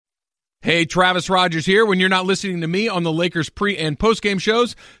Hey, Travis Rogers here. When you're not listening to me on the Lakers pre- and post-game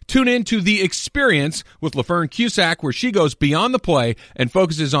shows, tune in to The Experience with LaFern Cusack, where she goes beyond the play and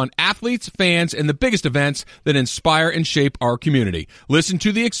focuses on athletes, fans, and the biggest events that inspire and shape our community. Listen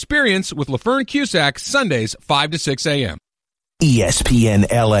to The Experience with LaFern Cusack, Sundays, 5 to 6 a.m.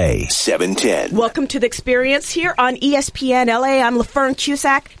 ESPN LA 710. Welcome to The Experience here on ESPN LA. I'm LaFern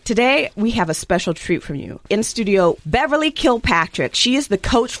Cusack. Today, we have a special treat from you. In studio, Beverly Kilpatrick. She is the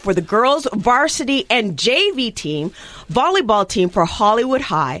coach for the girls varsity and JV team, volleyball team for Hollywood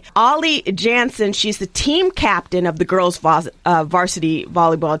High. Ollie Jensen, she's the team captain of the girls varsity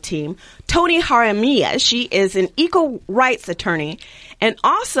volleyball team. Toni Jaramilla, she is an equal rights attorney. And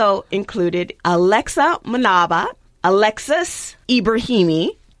also included Alexah Monabat, Alexus, Ibrahimi,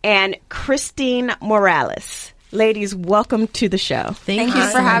 and Christine Morales. Ladies, welcome to the show. Thank you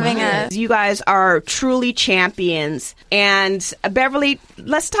for having us. You guys are truly champions. And Beverly,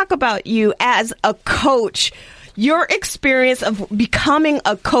 let's talk about you as a coach. Your experience of becoming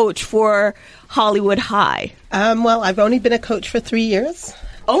a coach for Hollywood High. Well, I've only been a coach for 3 years.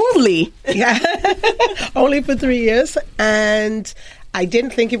 Only? Yeah, only for 3 years. And I didn't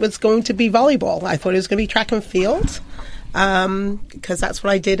think it was going to be volleyball. I thought it was going to be track and field because that's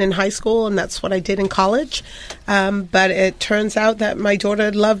what I did in high school and that's what I did in college. But it turns out that my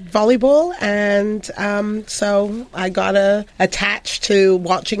daughter loved volleyball, and so I got attached to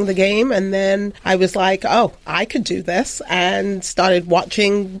watching the game. And then I was like, oh, I could do this, and started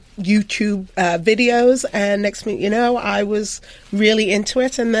watching YouTube videos. And next thing you know, I was really into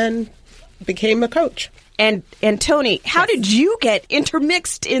it and then became a coach. And Toni, how did you get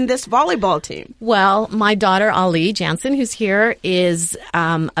intermixed in this volleyball team? Well, my daughter, Ali Jensen, who's here, is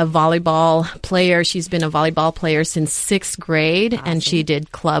a volleyball player. She's been a volleyball player since 6th grade, awesome. And she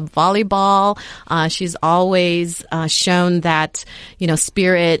did club volleyball. She's always shown that,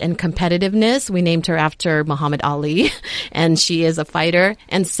 spirit and competitiveness. We named her after Muhammad Ali, and she is a fighter.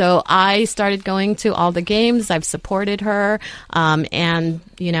 And so I started going to all the games. I've supported her, and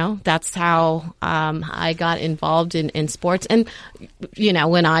that's how I got involved in sports. And,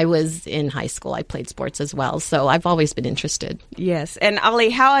 when I was in high school, I played sports as well. So I've always been interested. Yes. And Ali,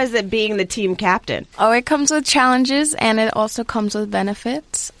 how is it being the team captain? Oh, it comes with challenges, and it also comes with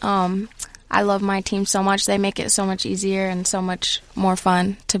benefits. I love my team so much. They make it so much easier and so much more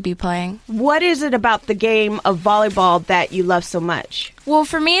fun to be playing. What is it about the game of volleyball that you love so much? Well,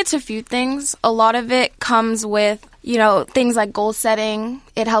 for me, it's a few things. A lot of it comes with, things like goal setting.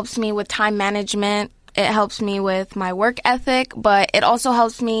 It helps me with time management. It helps me with my work ethic, but it also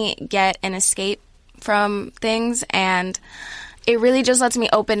helps me get an escape from things. And it really just lets me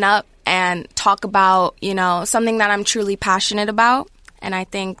open up and talk about, something that I'm truly passionate about. And I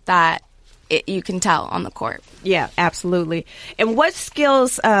think that you can tell on the court. Yeah, absolutely. And what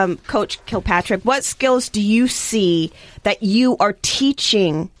skills, Coach Kilpatrick, what skills do you see that you are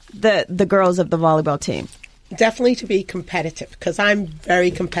teaching the girls of the volleyball team? Definitely to be competitive, because I'm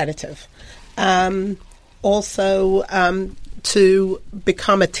very competitive. Also, to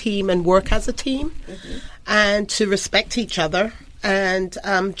become a team and work as a team, and to respect each other, and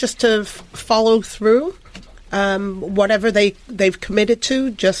just to follow through. Whatever they've committed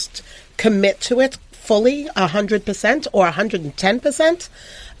to, just commit to it fully, 100% or 110%.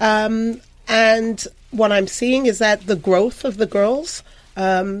 And what I'm seeing is that the growth of the girls,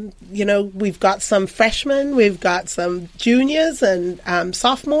 we've got some freshmen, we've got some juniors and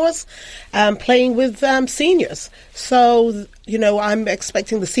sophomores playing with seniors. So, I'm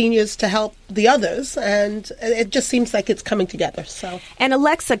expecting the seniors to help the others, and it just seems like it's coming together. So, and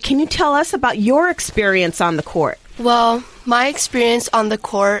Alexah, can you tell us about your experience on the court? Well, my experience on the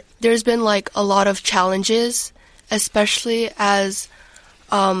court, there's been a lot of challenges, especially as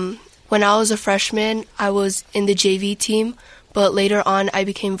when I was a freshman, I was in the JV team, but later on I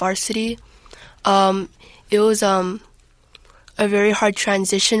became varsity. It was a very hard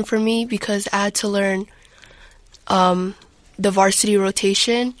transition for me because I had to learn the varsity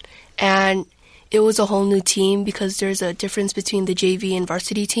rotation, and it was a whole new team because there's a difference between the JV and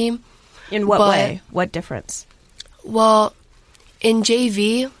varsity team. In what way? What difference? Well, in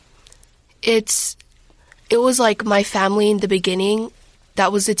JV, it was like my family in the beginning.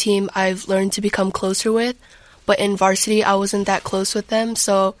 That was the team I've learned to become closer with. But in varsity, I wasn't that close with them.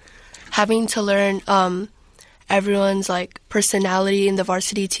 So having to learn everyone's personality in the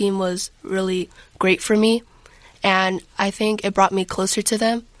varsity team was really great for me. And I think it brought me closer to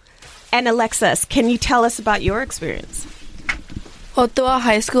them. And Alexus, can you tell us about your experience? Well, throughout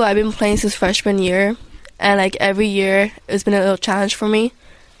high school, I've been playing since freshman year. And every year, it's been a little challenge for me.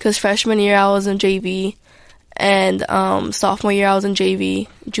 Because freshman year, I was in JV. And sophomore year, I was in JV.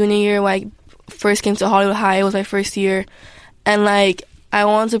 Junior year, when I first came to Hollywood High, it was my first year. And, like, I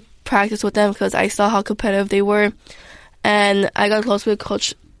wanted to practice with them because I saw how competitive they were. And I got close with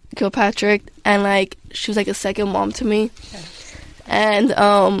Coach Kilpatrick. And, like, she was like a second mom to me. And,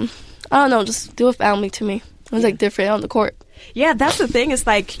 I don't know, just do a family to me. It was, like, different on the court. Yeah, that's the thing. Is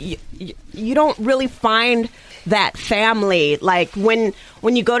like you don't really find that family. Like when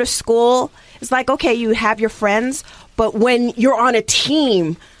you go to school, it's like, okay, you have your friends, but when you're on a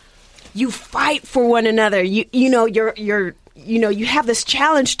team, you fight for one another. You have this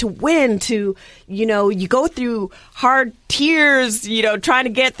challenge to win. You go through hard tears. Trying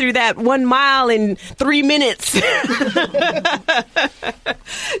to get through that 1 mile in 3 minutes, and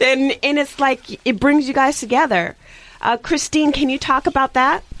it's like it brings you guys together. Christine, can you talk about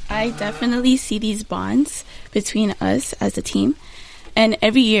that? I definitely see these bonds between us as a team. And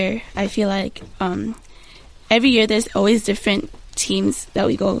every year, I feel like every year there's always different teams that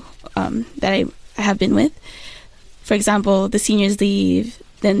we go, that I have been with. For example, the seniors leave,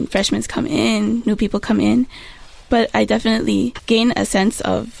 then freshmen come in, new people come in. But I definitely gain a sense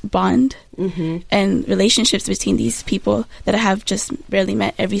of bond and relationships between these people that I have just barely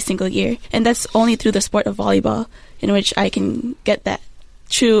met every single year. And that's only through the sport of volleyball, in which I can get that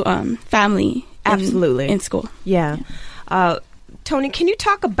true family in school. Yeah. Toni, can you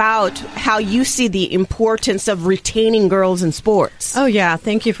talk about how you see the importance of retaining girls in sports? Oh, yeah.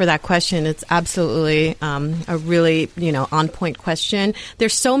 Thank you for that question. It's absolutely a really, on-point question.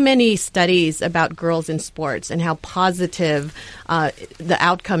 There's so many studies about girls in sports and how positive the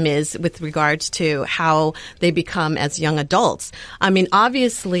outcome is with regards to how they become as young adults. I mean,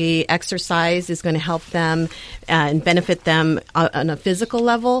 obviously, exercise is going to help them and benefit them on a physical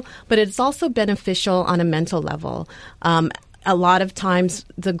level, but it's also beneficial on a mental level. A lot of times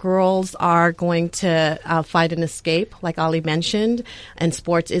the girls are going to fight an escape, like Ali mentioned, and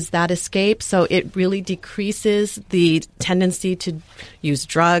sports is that escape. So it really decreases the tendency to use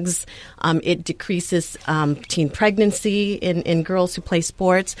drugs. It decreases teen pregnancy in girls who play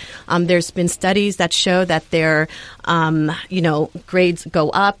sports. There's been studies that show that their, grades go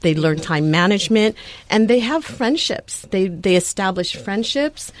up. They learn time management, and they have friendships. They establish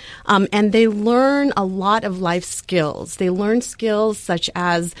friendships, and they learn a lot of life skills. They learn skills such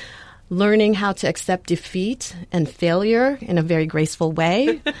as learning how to accept defeat and failure in a very graceful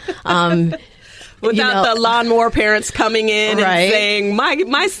way. Without the lawnmower parents coming in and saying,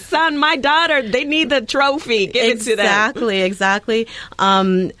 my son, my daughter, they need the trophy. Give it to them. Exactly.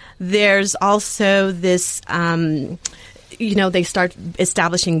 There's also this, they start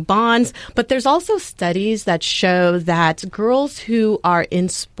establishing bonds. But there's also studies that show that girls who are in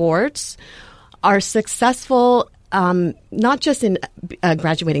sports are successful not just in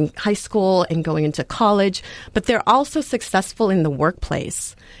graduating high school and going into college, but they're also successful in the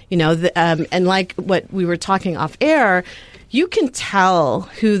workplace. And like what we were talking off air, you can tell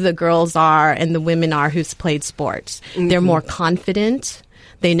who the girls are and the women are who's played sports. Mm-hmm. They're more confident.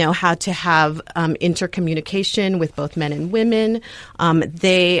 They know how to have intercommunication with both men and women.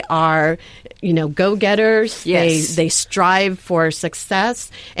 They are, go-getters. Yes. They strive for success.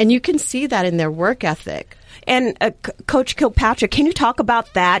 And you can see that in their work ethic. And Coach Kilpatrick, can you talk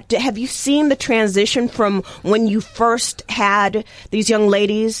about that? Have you seen the transition from when you first had these young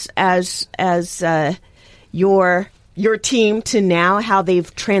ladies as your team to now, how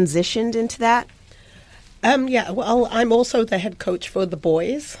they've transitioned into that? Well, I'm also the head coach for the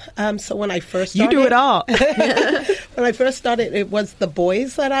boys. So when I first started... You do it all. When I first started, it was the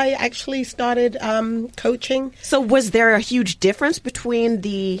boys that I actually started coaching. So was there a huge difference between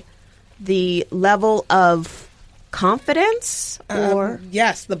the level of confidence? Or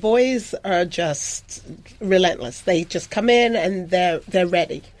yes, the boys are just relentless. They just come in and they're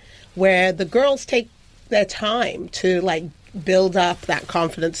ready. Where the girls take their time to build up that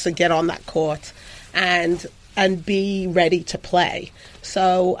confidence to get on that court and be ready to play.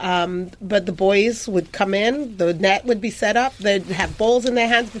 So, but the boys would come in, the net would be set up, they'd have balls in their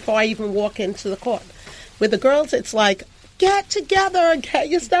hands before I even walk into the court. With the girls, it's like, get together, get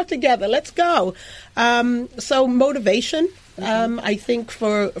your stuff together, let's go. So motivation, I think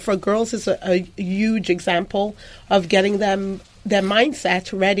for girls is a huge example of getting them their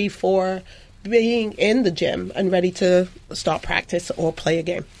mindset ready for being in the gym and ready to start practice or play a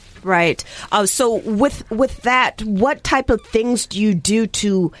game. Right. So with that, what type of things do you do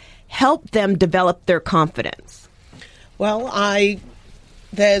to help them develop their confidence? Well,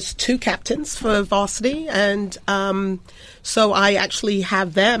 there's 2 captains for varsity, and so I actually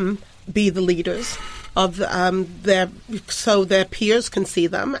have them be the leaders of so their peers can see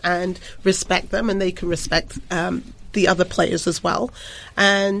them and respect them, and they can respect the other players as well.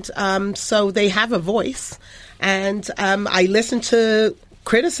 And so they have a voice. And I listen to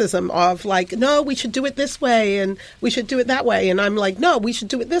criticism of like, no, we should do it this way and we should do it that way. And I'm like, no, we should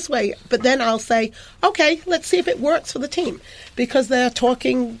do it this way. But then I'll say, okay, let's see if it works for the team, because they're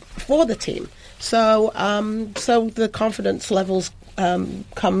talking for the team. So so the confidence levels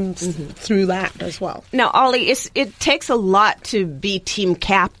comes through that as well. Now, Ollie, it takes a lot to be team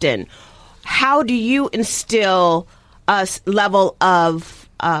captain. How do you instill a level of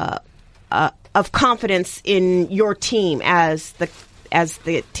confidence in your team as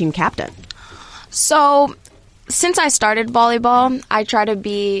the team captain? So, since I started volleyball, I try to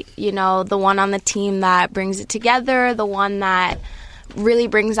be, the one on the team that brings it together, the one that really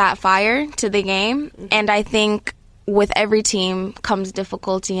brings that fire to the game. And I think with every team comes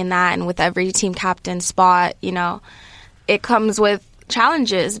difficulty in that, and with every team captain spot, it comes with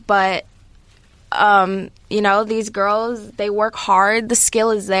challenges. But, these girls, they work hard. The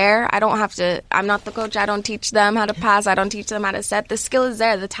skill is there. I'm not the coach. I don't teach them how to pass. I don't teach them how to set. The skill is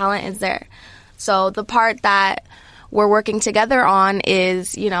there. The talent is there. So the part that we're working together on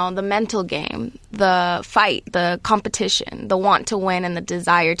is, the mental game, the fight, the competition, the want to win, and the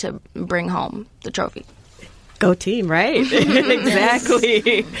desire to bring home the trophy. Go team, right?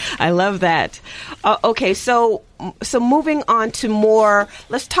 Exactly. I love that. Okay, so moving on to more,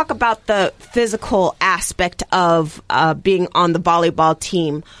 let's talk about the physical aspect of being on the volleyball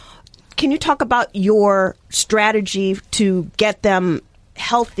team. Can you talk about your strategy to get them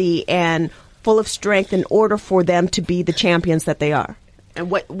healthy and full of strength in order for them to be the champions that they are?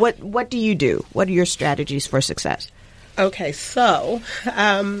 And what do you do? What are your strategies for success? Okay, so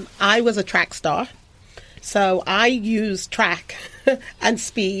I was a track star. So I use track and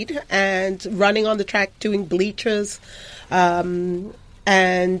speed and running on the track, doing bleachers, and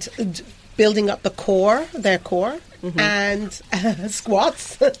building up their core, and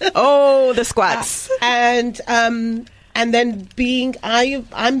squats. Oh, the squats. And then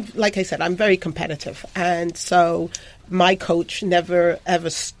I'm like I said, I'm very competitive, and so my coach never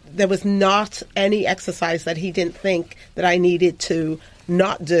ever. There was not any exercise that he didn't think that I needed to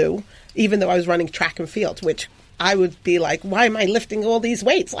not do, even though I was running track and field, which I would be like, why am I lifting all these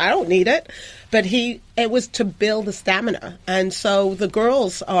weights? I don't need it. But it was to build the stamina. And so the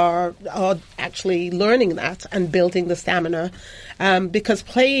girls are actually learning that and building the stamina, because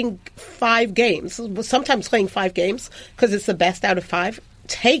playing 5 games, sometimes playing 5 games, because it's the best out of 5,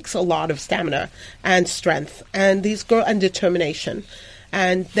 takes a lot of stamina and strength and and determination.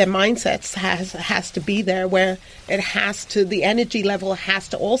 And their mindsets has to be there, where the energy level has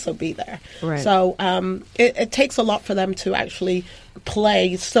to also be there. Right. So it takes a lot for them to actually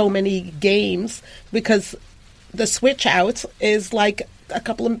play so many games, because the switch out is like a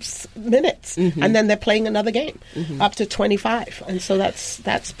couple of minutes, and then they're playing another game up to 25, and so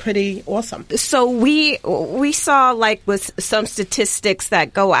that's pretty awesome. So we saw, like, with some statistics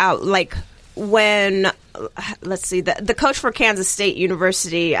that go out, like when, let's see, the coach for Kansas State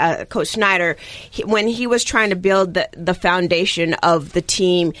University, Coach Schneider, when he was trying to build the foundation of the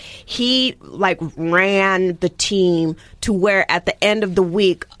team, he ran the team to where at the end of the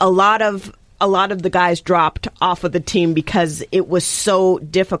week, a lot of the guys dropped off of the team because it was so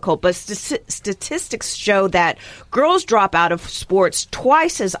difficult. But statistics show that girls drop out of sports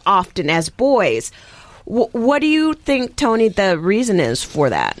twice as often as boys. What do you think, Toni, the reason is for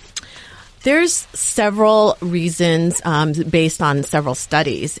that? There's several reasons based on several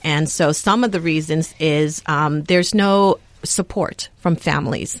studies. And so some of the reasons is there's no support from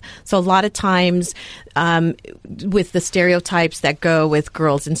families. So a lot of times with the stereotypes that go with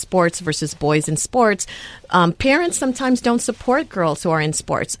girls in sports versus boys in sports, parents sometimes don't support girls who are in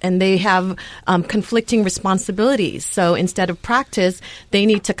sports, and they have conflicting responsibilities. So instead of practice, they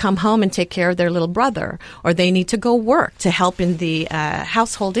need to come home and take care of their little brother, or they need to go work to help in the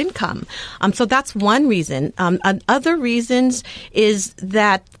household income. So that's one reason. Other reasons is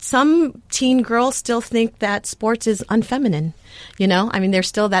that some teen girls still think that sports is unfeminine. There's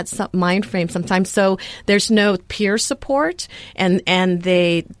still that mind frame sometimes. So there's no peer support, and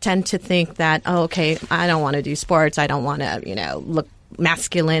they tend to think that, oh, okay, I don't want to do sports. I don't want to, look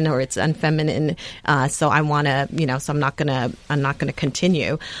masculine, or it's unfeminine. So I want to, so I'm not gonna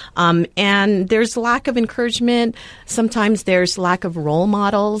continue. And there's lack of encouragement. Sometimes there's lack of role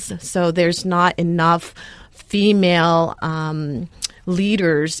models. So there's not enough female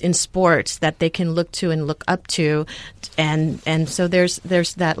leaders in sports that they can look to and look up to, and so there's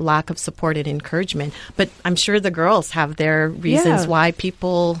that lack of support and encouragement. But I'm sure the girls have their reasons why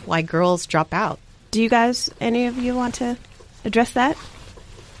girls drop out. Do you guys, any of you want to address that?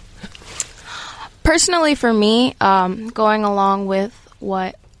 Personally, for me, going along with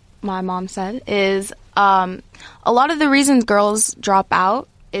what my mom said, is a lot of the reasons girls drop out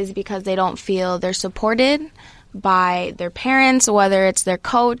is because they don't feel they're supported by their parents, whether it's their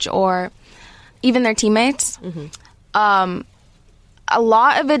coach or even their teammates. A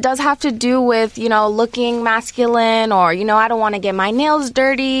lot of it does have to do with, looking masculine, or, I don't want to get my nails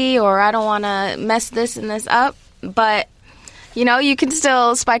dirty, or I don't want to mess this and this up. But, you can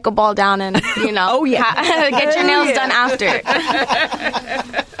still spike a ball down and, get your nails done after.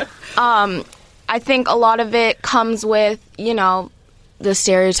 I think a lot of it comes with, the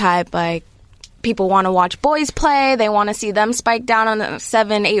stereotype, like, people want to watch boys play. They want to see them spike down on the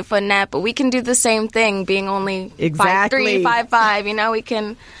 7-8 foot net, but we can do the same thing being only 5'3", 5'5". We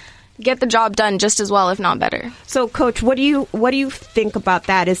can get the job done just as well, if not better. So, Coach, what do you think about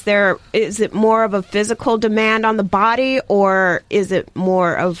that? Is it more of a physical demand on the body, or is it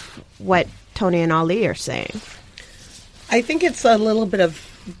more of what Toni and Ali are saying? I think it's a little bit of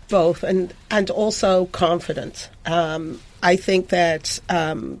both, and also confidence. I think that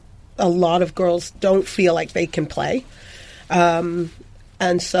a lot of girls don't feel like they can play. And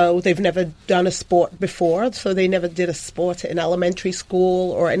so they've never done a sport before, so they never did a sport in elementary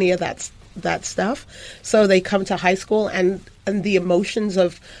school or any of that stuff. So they come to high school and the emotions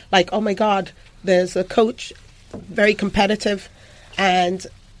of like, oh my God, there's a coach, very competitive, and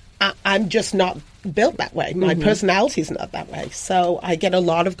I'm just not built that way. My personality is not that way. So I get a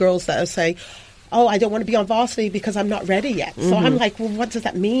lot of girls that say, oh, I don't want to be on varsity because I'm not ready yet. So I'm like, well, what does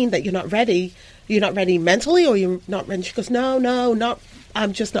that mean that you're not ready? You're not ready mentally, or you're not ready? She goes, no,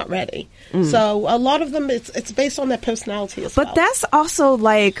 I'm just not ready. So a lot of them, it's based on their personality as well. But that's also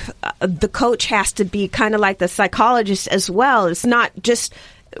like the coach has to be kind of like the psychologist as well. It's not just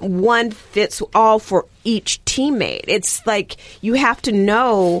one fits all for each teammate. It's like you have to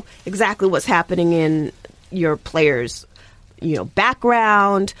know exactly what's happening in your players'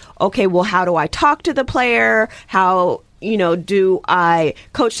 background. Okay, well, how do I talk to the player? How, do I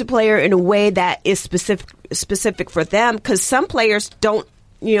coach the player in a way that is specific for them? Because some players don't,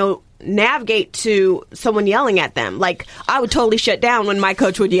 navigate to someone yelling at them. Like, I would totally shut down when my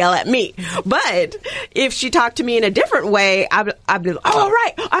coach would yell at me. But if she talked to me in a different way, I'd be like, oh, all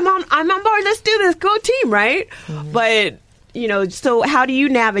right, I'm on board. Let's do this. Go team, right? But, so how do you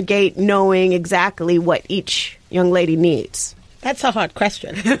navigate knowing exactly what each young lady needs? That's a hard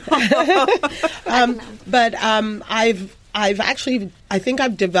question. But I think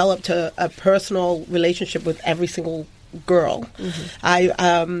I've developed a personal relationship with every single girl.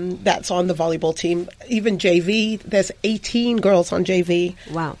 That's on the volleyball team. Even JV, there's 18 girls on JV.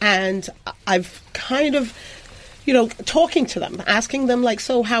 Wow. And I've kind of, talking to them, asking them like,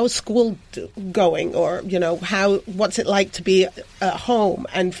 so how's school going? Or, what's it like to be at home?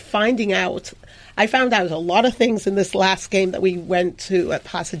 And finding out, I found out a lot of things in this last game that we went to at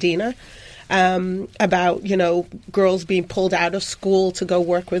Pasadena about, girls being pulled out of school to go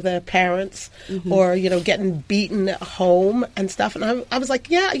work with their parents or, getting beaten at home and stuff. And I was like,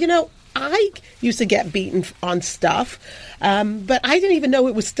 yeah, I used to get beaten on stuff, but I didn't even know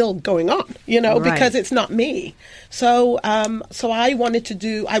it was still going on, because it's not me. So I wanted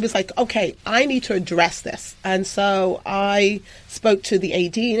to I was like, okay, I need to address this. And so I spoke to the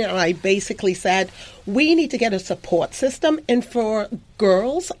AD and I basically said, we need to get a support system in for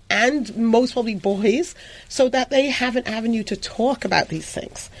girls and most probably boys so that they have an avenue to talk about these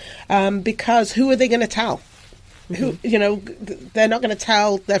things. Because who are they going to tell? Who, they're not going to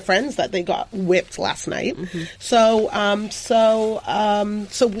tell their friends that they got whipped last night. So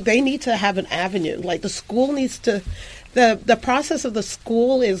they need to have an avenue. Like the school needs to, the process of the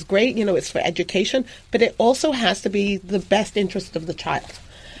school is great. It's for education, but it also has to be the best interest of the child.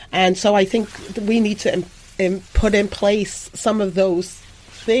 And so I think we need to put in place some of those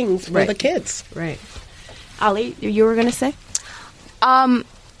things for the kids. Right. Ali, you were going to say?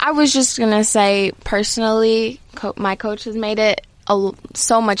 I was just going to say, personally, my coach has made it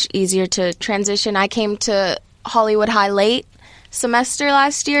so much easier to transition. I came to Hollywood High late semester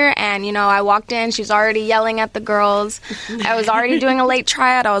last year, and, I walked in, she was already yelling at the girls. I was already doing a late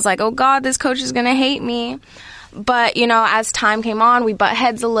tryout. I was like, oh, God, this coach is going to hate me. But, as time came on, we butt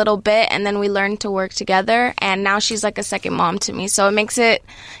heads a little bit, and then we learned to work together, and now she's like a second mom to me. So it makes it,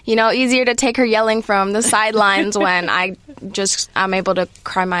 easier to take her yelling from the sidelines when I'm able to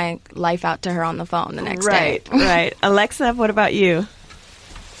cry my life out to her on the phone the next day. Right. Alexah, what about you?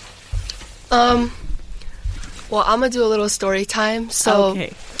 Well, I'm going to do a little story time. So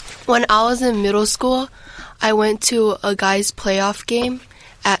when I was in middle school, I went to a guys' playoff game,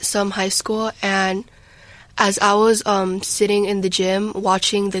 at some high school, and as I was sitting in the gym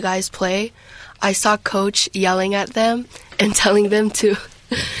watching the guys play, I saw coach yelling at them and telling them to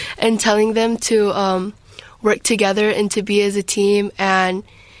work together and to be as a team, and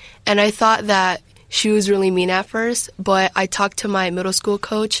I thought that she was really mean at first, but I talked to my middle school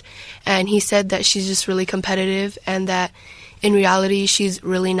coach, and he said that she's just really competitive and that in reality she's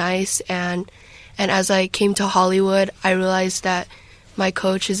really nice. And as I came to Hollywood, I realized that my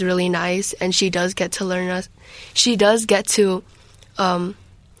coach is really nice, and she does get to learn us. She does get to want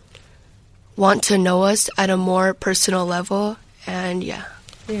to know us at a more personal level, and yeah.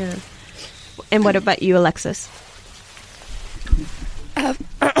 And what about you, Alexus?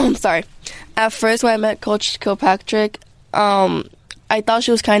 Sorry. At first, when I met Coach Kilpatrick, I thought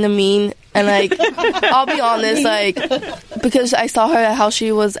she was kind of mean, and like I'll be honest, like because I saw her how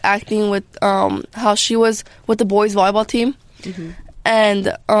she was acting with how she was with the boys volleyball team, and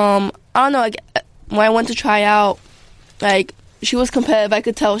I don't know, like when I went to try out, like she was competitive. I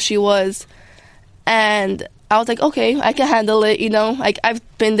could tell she was, and I was like, okay, I can handle it. You know, like I've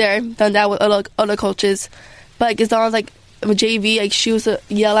been there, done that with other coaches, but like, it's not like with JV, like she used to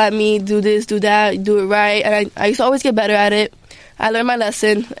yell at me, do this, do that, do it right, and I used to always get better at it. I learned my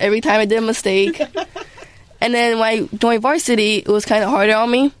lesson every time I did a mistake. And then when I joined varsity, it was kind of harder on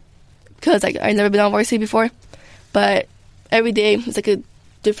me because like I'd never been on varsity before. But every day it's like a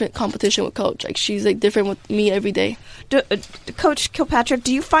different competition with Coach. Like she's like different with me every day. Coach Kilpatrick,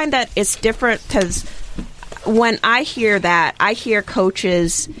 do you find that it's different? Because when I hear that, I hear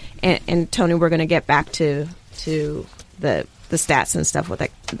coaches, and Toni, we're going to get back to the stats and stuff with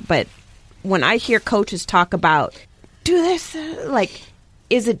that. But when I hear coaches talk about, do this, like,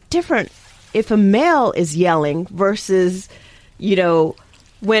 is it different if a male is yelling versus, you know,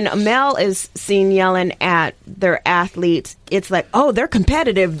 when a male is seen yelling at their athletes, it's like, oh, they're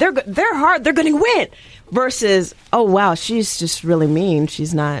competitive, they're hard, they're going to win, versus, oh, wow, she's just really mean,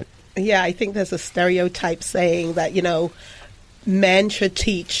 she's not. Yeah, I think there's a stereotype saying that, you know, men should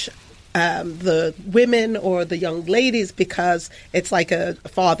teach the women or the young ladies because it's like a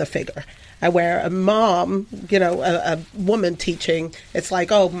father figure. Where a mom, you know, a woman teaching, it's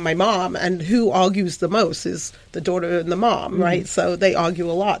like, oh, my mom, and who argues the most is the daughter and the mom, right? So they argue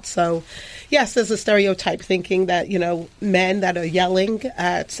a lot. So, yes, there's a stereotype thinking that, you know, men that are yelling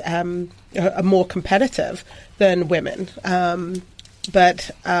at are more competitive than women. But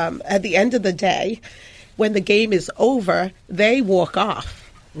at the end of the day, when the game is over, they walk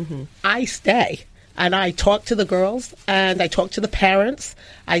off. I stay. And I talk to the girls, and I talk to the parents.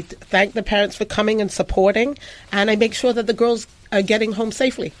 I thank the parents for coming and supporting, and I make sure that the girls are getting home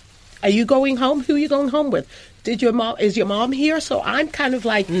safely. Are you going home? Who are you going home with? Is your mom here? So I'm kind of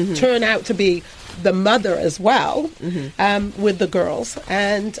like turn out to be the mother as well with the girls,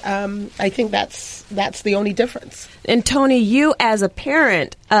 and I think that's the only difference. And Toni, you as a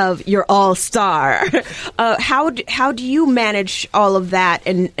parent of your all-star, how do you manage all of that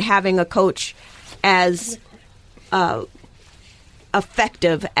and having a coach as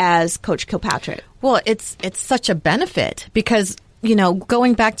effective as Coach Kilpatrick? Well, it's such a benefit because, you know,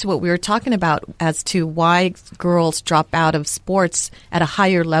 going back to what we were talking about as to why girls drop out of sports at a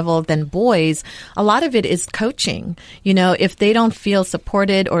higher level than boys, a lot of it is coaching. You know, if they don't feel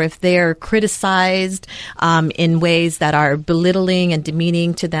supported or if they're criticized in ways that are belittling and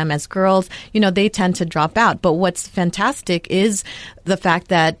demeaning to them as girls, you know, they tend to drop out. But what's fantastic is the fact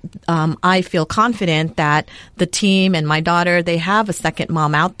that I feel confident that the team and my daughter, they have a second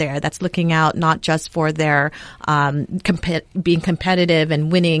mom out there that's looking out not just for their being competitive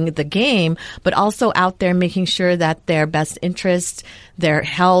and winning the game, but also out there making sure that their best interest, their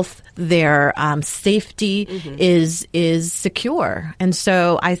health, their safety is secure. And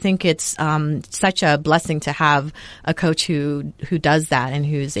so I think it's such a blessing to have a coach who does that and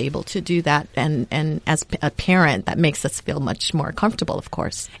who's able to do that. And as a parent, that makes us feel much more comfortable, of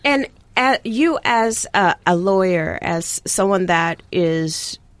course. And you as a lawyer, as someone that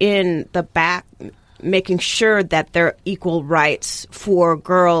is in the back making sure that there are equal rights for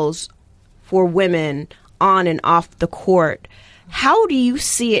girls, for women on and off the court, how do you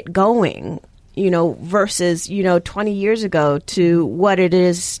see it going, you know, versus, you know, 20 years ago to what it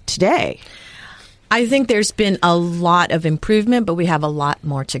is today? I think there's been a lot of improvement, but we have a lot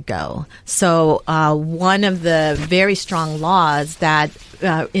more to go. So one of the very strong laws that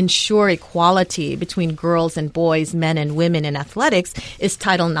ensure equality between girls and boys, men and women in athletics is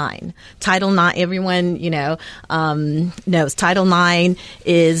Title IX. Title IX, everyone, knows Title IX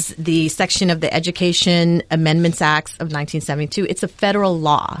is the section of the Education Amendments Acts of 1972. It's a federal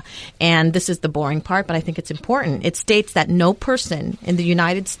law. And this is the boring part, but I think it's important. It states that no person in the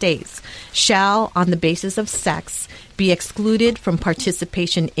United States shall, on the basis of sex, be excluded from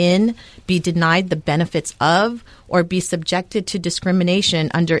participation in, be denied the benefits of, or be subjected to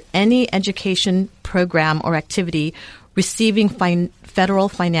discrimination under any education program or activity receiving federal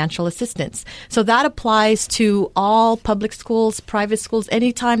financial assistance. So that applies to all public schools, private schools.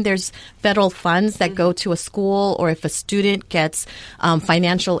 Anytime there's federal funds that go to a school, or if a student gets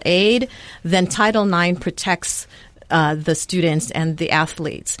financial aid, then Title IX protects the students and the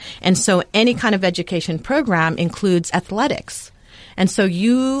athletes. And so any kind of education program includes athletics. And so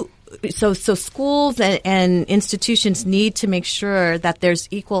so schools and institutions need to make sure that there's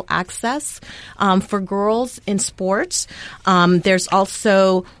equal access for girls in sports. There's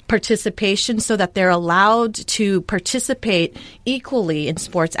also participation so that they're allowed to participate equally in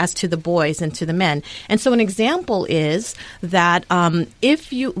sports as to the boys and to the men. And so an example is that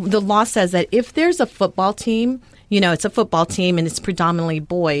the law says that if there's a football team, it's a football team and it's predominantly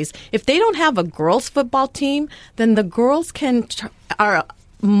boys. If they don't have a girls' football team, then the girls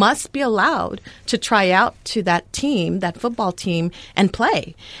must be allowed to try out to that team, that football team, and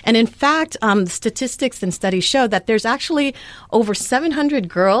play. And in fact, statistics and studies show that there's actually over 700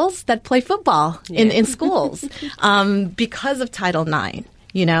 girls that play football in schools because of Title IX.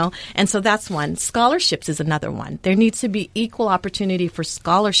 And so that's one. Scholarships is another one. There needs to be equal opportunity for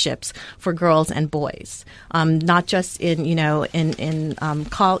scholarships for girls and boys, not just in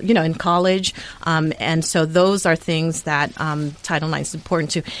college. And so those are things that Title IX is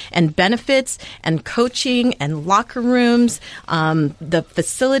important to. And benefits and coaching and locker rooms, the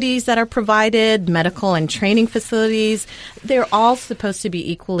facilities that are provided, medical and training facilities, they're all supposed to be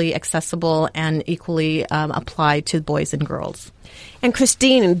equally accessible and equally applied to boys and girls. And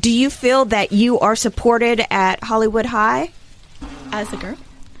Christine, do you feel that you are supported at Hollywood High? As a girl?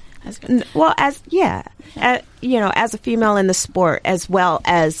 Well, as a female in the sport, as well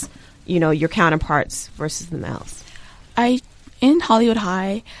as, your counterparts versus the males. In Hollywood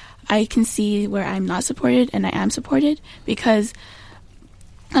High, I can see where I'm not supported and I am supported because,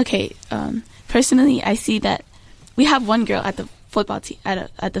 personally, I see that we have one girl at the football team,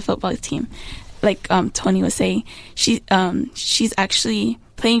 at the football team. Like Toni was saying, she's actually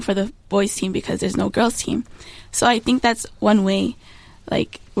playing for the boys' team because there's no girls' team. So I think that's one way,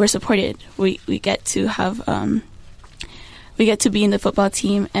 we're supported. We get to have we get to be in the football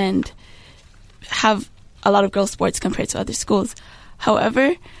team and have a lot of girls' sports compared to other schools.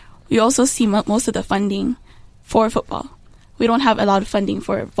 However, we also see most of the funding for football. We don't have a lot of funding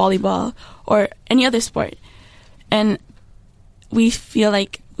for volleyball or any other sport, and we feel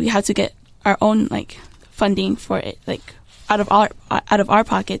like we have to get our own funding for it, out of our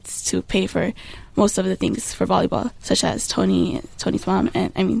pockets to pay for most of the things for volleyball, such as Toni's mom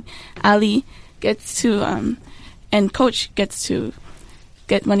and Ali gets to and coach gets to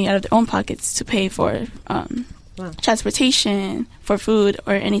get money out of their own pockets to pay for transportation, for food,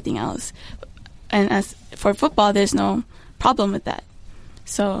 or anything else. And as for football, there's no problem with that.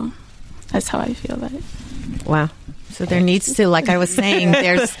 So that's how I feel about it. Wow. So there needs to, like I was saying,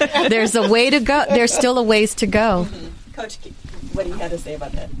 there's a way to go. There's still a ways to go. Mm-hmm. Coach, what do you have to say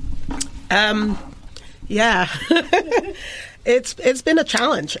about that? It's been a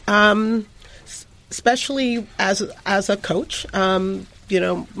challenge, especially as a coach.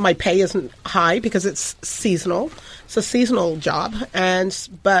 My pay isn't high because it's seasonal. It's a seasonal job,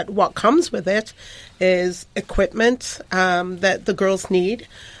 but what comes with it is equipment that the girls need.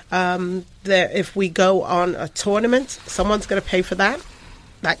 That if we go on a tournament, someone's going to pay for that.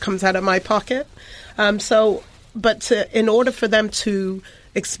 That comes out of my pocket. In order for them to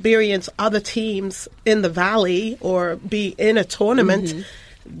experience other teams in the valley or be in a tournament,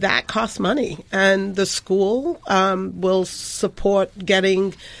 that costs money, and the school will support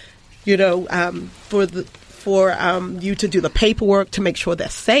getting, for you to do the paperwork to make sure they're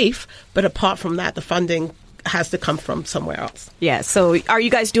safe. But apart from that, the funding has to come from somewhere else. Yeah. So are you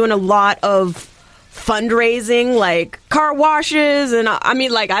guys doing a lot of fundraising, like car washes? And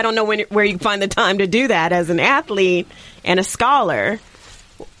I don't know where you find the time to do that as an athlete and a scholar.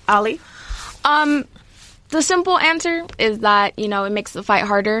 Ali? The simple answer is that, it makes the fight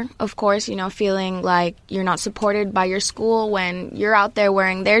harder, of course, feeling like you're not supported by your school when you're out there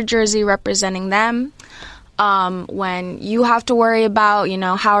wearing their jersey representing them. when you have to worry about,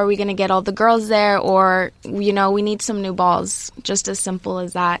 how are we going to get all the girls there, or, we need some new balls, just as simple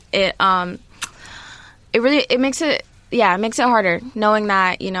as that. It makes it harder knowing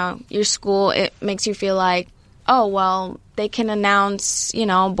that, your school, it makes you feel like, oh, well, they can announce,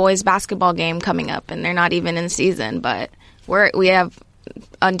 boys basketball game coming up and they're not even in season, but we have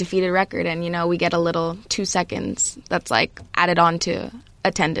undefeated record and, we get a little 2 seconds that's like added on to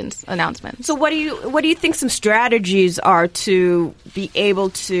attendance announcements. So what do you think some strategies are to be able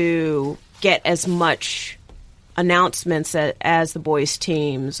to get as much announcements as the boys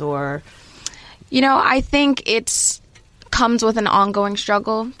teams, or I think it's comes with an ongoing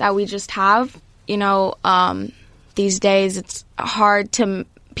struggle that we just have. These days it's hard to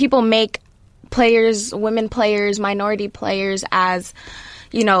people make players, women players, minority players as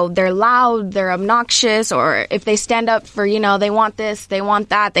they're loud, they're obnoxious, or if they stand up for, they want this, they want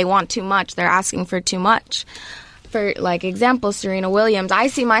that, they want too much, they're asking for too much. For, like, example, Serena Williams, I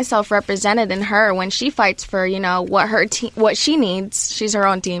see myself represented in her when she fights for, what she needs. She's her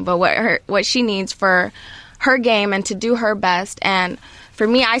own team, but what she needs for her game and to do her best. And for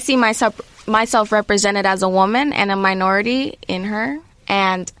me, I see myself represented as a woman and a minority in her.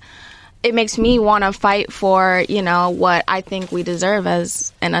 And it makes me want to fight for, what I think we deserve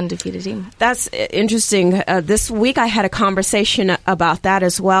as an undefeated team. That's interesting. This week I had a conversation about that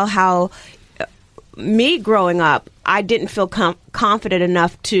as well, how me growing up, I didn't feel confident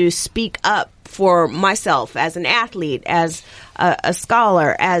enough to speak up for myself as an athlete, as a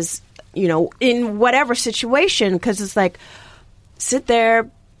scholar, as, in whatever situation, because it's like, sit there,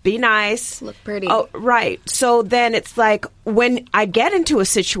 be nice. Look pretty. Oh, right. So then it's like when I get into a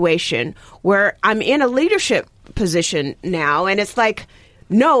situation where I'm in a leadership position now, and it's like,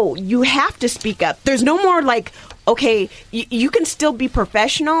 no, you have to speak up. There's no more like, okay, you can still be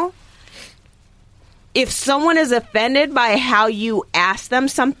professional. If someone is offended by how you ask them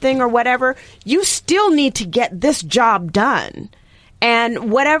something or whatever, you still need to get this job done.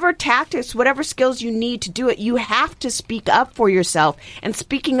 And whatever tactics, whatever skills you need to do it, you have to speak up for yourself. And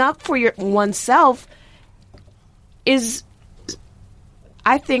speaking up for oneself is,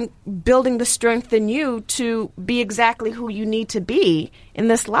 I think, building the strength in you to be exactly who you need to be in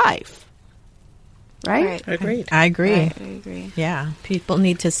this life. Right? Agreed. I agree. Right, I agree. Yeah, people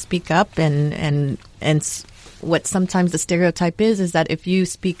need to speak up, and what sometimes the stereotype is that if you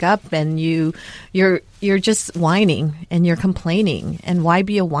speak up and you're just whining and you're complaining, and why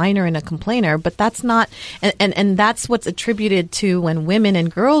be a whiner and a complainer? But that's not, and that's what's attributed to when women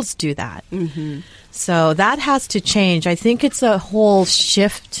and girls do that. Mm-hmm. So that has to change. I think it's a whole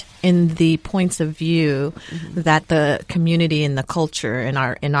shift in the points of view that the community and the culture in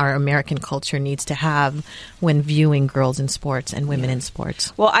our American culture needs to have when viewing girls in sports and women in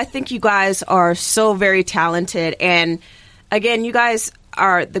sports. Well, I think you guys are so very talented, and again, you guys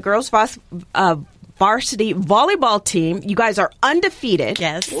are the girls' varsity volleyball team. You guys are undefeated.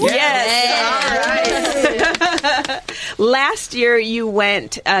 Yes. Yes. All right. Last year, you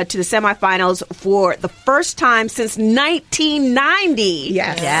went to the semifinals for the first time since 1990.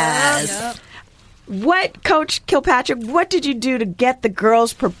 Yes. What, Coach Kilpatrick, what did you do to get the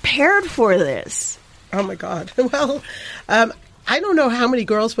girls prepared for this? Oh, my God. Well, I don't know how many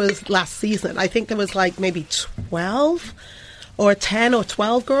girls was last season. I think there was like maybe 12 or 10 or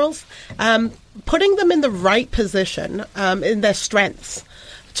 12 girls. Putting them in the right position in their strengths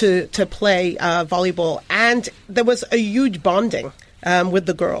to play volleyball. And there was a huge bonding with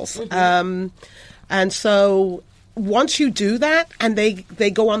the girls. And so once you do that and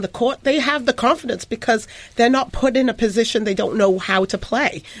they go on the court, they have the confidence because they're not put in a position they don't know how to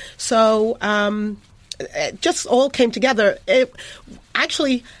play. So it just all came together.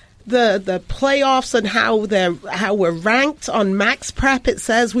 Actually, the playoffs and how we're ranked on Max Prep, it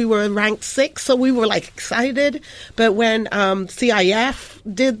says we were ranked 6th, so we were like excited. But when CIF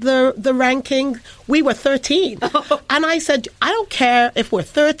did the ranking, we were 13. And I said, I don't care if we're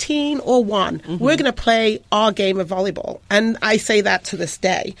 13 or 1. We're going to play our game of volleyball. And I say that to this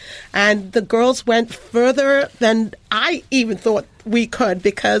day. And the girls went further than I even thought we could,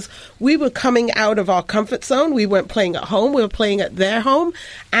 because we were coming out of our comfort zone. We weren't playing at home. We were playing at their home.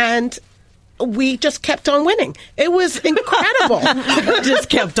 And we just kept on winning. It was incredible. Just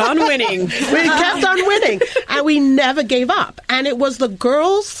kept on winning. We kept on winning. And we never gave up. And it was the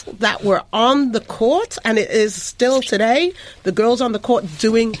girls that were on the court, and it is still today, the girls on the court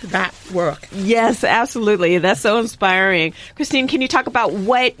doing that work. Yes, absolutely. That's so inspiring. Christine, can you talk about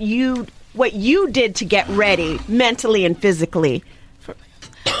what you did to get ready mentally and physically?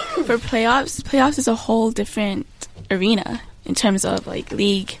 For playoffs is a whole different arena in terms of like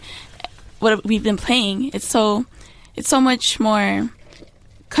league. what we've been playing. It's so much more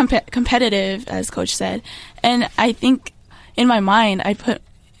competitive, as Coach said. And I think in my mind, I put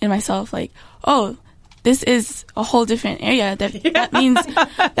in myself like, oh, this is a whole different area. That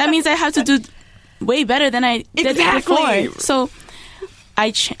means I have to do way better than I did before. So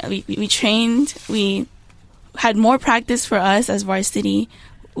we trained. We had more practice for us as varsity.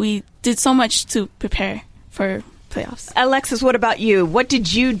 We did so much to prepare for playoffs. Alexus, what about you? What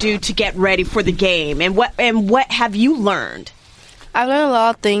did you do to get ready for the game, and what have you learned? I learned a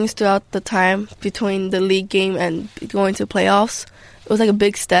lot of things throughout the time between the league game and going to playoffs. It was like a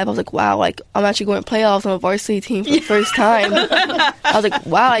big step. I was like, wow, like I'm actually going to playoffs on a varsity team for the first time. I was like,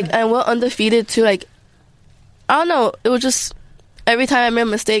 wow, like, and we're undefeated too. Like, I don't know. It was just every time I made a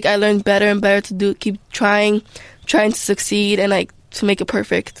mistake, I learned better and better to keep trying to succeed and like to make it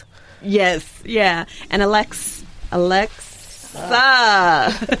perfect. Yes, yeah. And Alexah.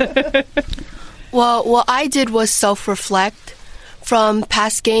 Well, what I did was self-reflect. From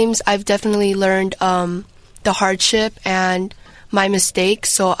past games, I've definitely learned the hardship and my mistakes.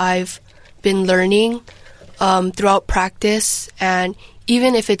 So I've been learning throughout practice, and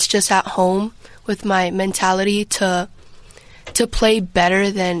even if it's just at home, with my mentality to play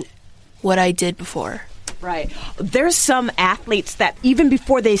better than what I did before. Right. There's some athletes that even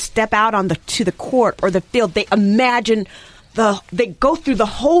before they step out to the court or the field, they imagine they go through the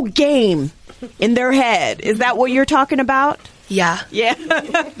whole game in their head. Is that what you're talking about? Yeah. Yeah.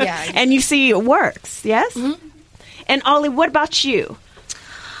 Yeah. And you see it works, yes? Mm-hmm. And Ollie, what about you?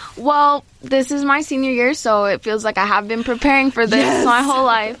 Well, this is my senior year, so it feels like I have been preparing for this my whole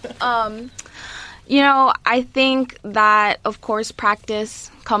life. I think that, of course,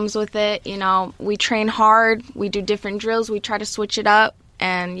 practice comes with it. We train hard. We do different drills. We try to switch it up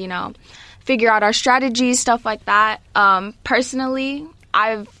and, figure out our strategies, stuff like that. Personally,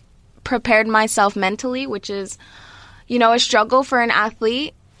 I've prepared myself mentally, which is, a struggle for an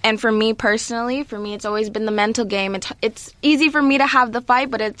athlete. And for me personally, it's always been the mental game. It's easy for me to have the fight,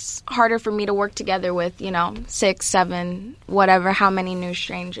 but it's harder for me to work together with, 6, 7, whatever, how many new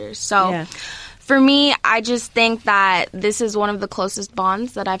strangers. So for me, I just think that this is one of the closest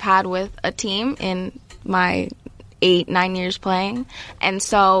bonds that I've had with a team in my 8, 9 years playing. And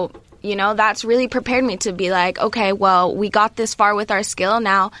so, that's really prepared me to be like, okay, well, we got this far with our skill.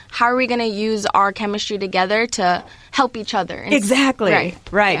 Now, how are we going to use our chemistry together to help each other? Exactly.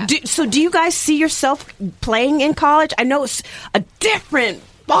 Right. Yeah. Do you guys see yourself playing in college? I know it's a different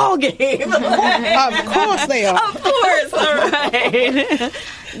ball game. Of course they are. Of course. All right.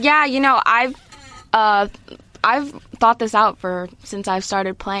 Yeah, I've thought this out since I've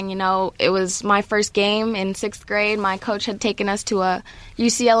started playing. It was my first game in 6th grade. My coach had taken us to a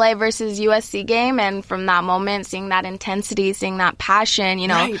UCLA versus USC game, and from that moment, seeing that intensity, seeing that passion,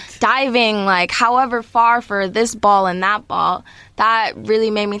 diving like however far for this ball and that ball, that really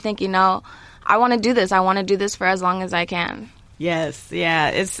made me think, I want to do this. I want to do this for as long as I can. Yes, yeah,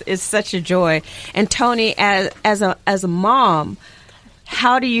 it's such a joy. And Toni, as a mom,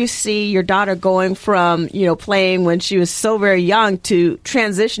 how do you see your daughter going from, playing when she was so very young to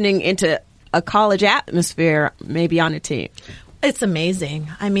transitioning into a college atmosphere, maybe on a team? It's amazing.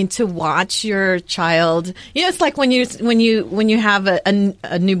 I mean, to watch your child, it's like when you have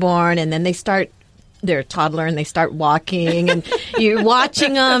a newborn and then they're a toddler and they start walking and you're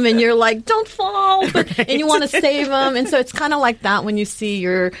watching them and you're like, don't fall, and you want to save them. And so it's kind of like that when you see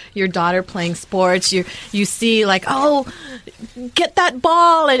your daughter playing sports. You see like, oh, get that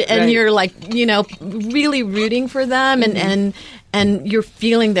ball, and you're like, really rooting for them, and you're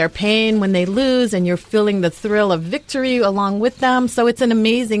feeling their pain when they lose, and you're feeling the thrill of victory along with them. So it's an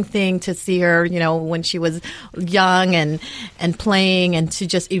amazing thing to see her, when she was young and playing and to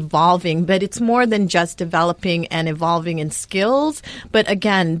just evolving. But it's more than just developing and evolving in skills, but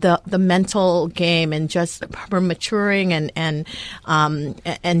again, the mental game and just her maturing and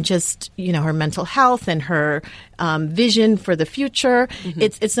just, her mental health and her vision for the future. Mm-hmm.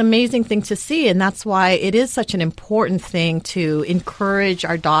 It's an amazing thing to see, and that's why it is such an important thing to encourage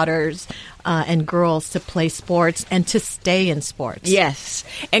our daughters and girls to play sports and to stay in sports. Yes.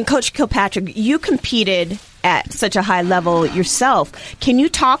 And Coach Kilpatrick, you competed at such a high level yourself. Can you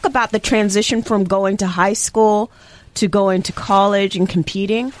talk about the transition from going to high school to going to college and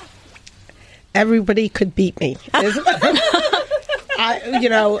competing? Everybody could beat me. I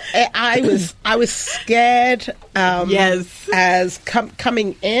was scared. As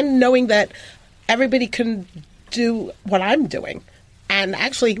coming in, knowing that everybody can do what I'm doing, and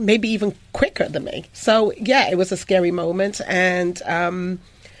actually maybe even quicker than me. So it was a scary moment, and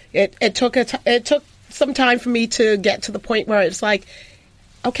it took some time for me to get to the point where it's like,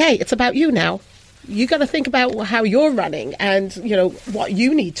 okay, it's about you now. You got to think about how you're running and, what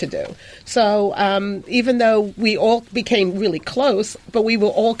you need to do. So even though we all became really close, but we were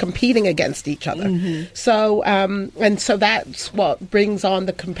all competing against each other. Mm-hmm. So, so that's what brings on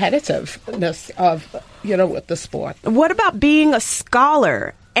the competitiveness of, with the sport. What about being a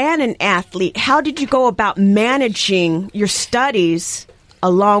scholar and an athlete? How did you go about managing your studies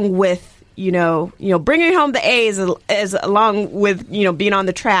along with, bringing home the A's as along with, being on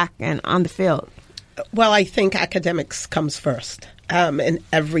the track and on the field? Well, I think academics comes first in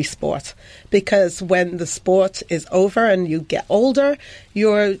every sport, because when the sport is over and you get older,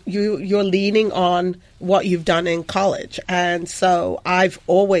 you're leaning on what you've done in college. And so I've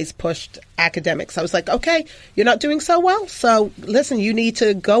always pushed academics. I was like, okay, you're not doing so well, so listen, you need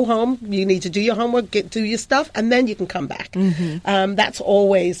to go home, you need to do your homework, do your stuff, and then you can come back. Mm-hmm. That's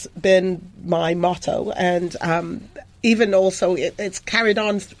always been my motto. And even also, it's carried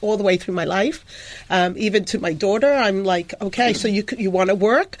on all the way through my life. Even to my daughter, I'm like, okay, so you want to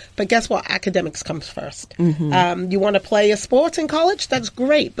work, but guess what? Academics comes first. Mm-hmm. You want to play a sport in college? That's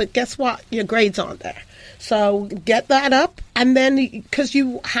great, but guess what? Your grades aren't there. So get that up, and then, because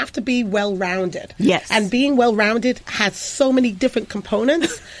you have to be well-rounded. Yes. And being well-rounded has so many different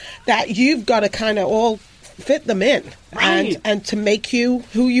components that you've got to kind of all fit them in, right, and to make you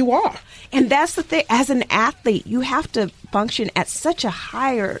who you are. And that's the thing. As an athlete, you have to function at such a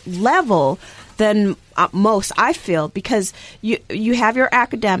higher level than most, I feel, because you have your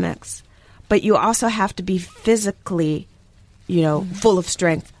academics, but you also have to be physically, full of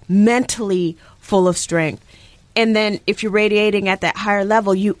strength, mentally full of strength. And then if you're radiating at that higher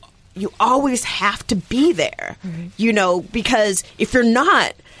level, you always have to be there, because if you're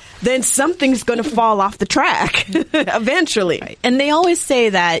not, then something's going to fall off the track eventually. Right. And they always say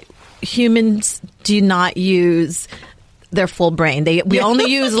that humans do not use their full brain. We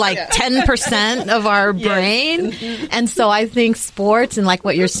only use like 10% of our brain. Mm-hmm. And so I think sports and like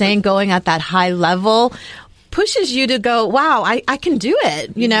what you're saying, going at that high level pushes you to go, wow, I can do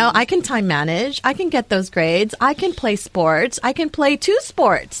it. I can time manage. I can get those grades. I can play sports. I can play 2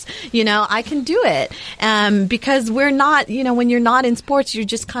 sports. I can do it. Because we're not, when you're not in sports, you're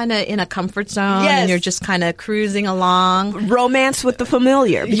just kind of in a comfort zone. Yes. And you're just kind of cruising along. Romance with the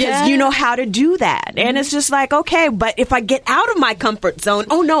familiar, because you know how to do that. And it's just like, okay, but if I get out of my comfort zone,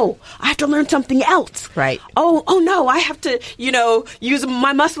 oh no, I have to learn something else. Right. Oh no, I have to, use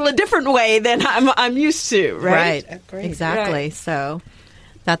my muscle a different way than I'm used to. Right. Exactly. Right. So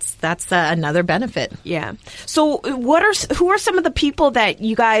that's another benefit. Yeah. So who are some of the people that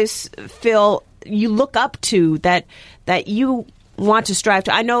you guys feel you look up to that you want to strive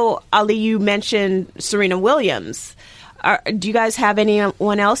to? I know, Ali, you mentioned Serena Williams. Do you guys have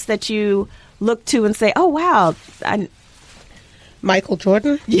anyone else that you look to and say, oh, wow. Michael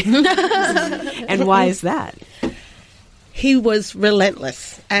Jordan. And why is that? He was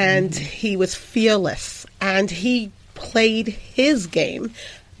relentless, and he was fearless, and he played his game,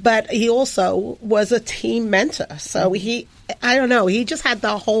 but he also was a team mentor. So he just had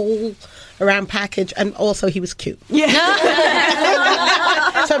the whole around package, and also he was cute. Yeah.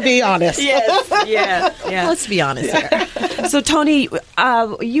 To be honest. Yes. Yeah. Let's be honest here. So, Toni,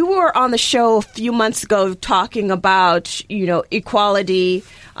 you were on the show a few months ago talking about, equality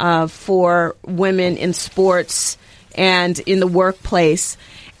for women in sports and in the workplace.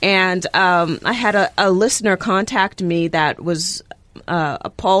 And I had a listener contact me that was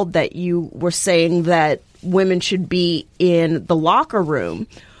appalled that you were saying that women should be in the locker room,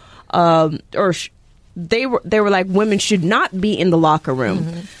 they were like, women should not be in the locker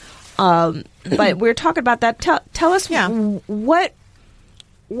room. Mm-hmm. But we're talking about that. Tell us what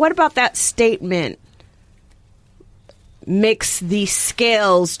about that statement makes the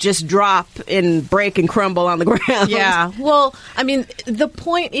scales just drop and break and crumble on the ground? Yeah. Well, I mean, the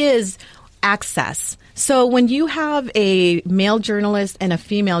point is access. So when you have a male journalist and a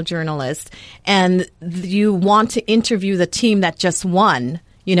female journalist, and you want to interview the team that just won,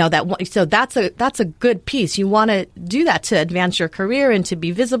 so that's a good piece. You want to do that to advance your career and to be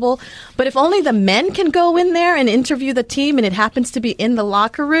visible. But if only the men can go in there and interview the team, and it happens to be in the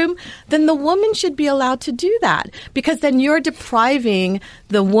locker room, then the woman should be allowed to do that, because then you're depriving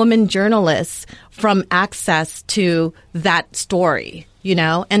the woman journalists from access to that story.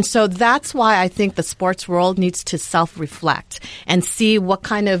 And so that's why I think the sports world needs to self-reflect and see what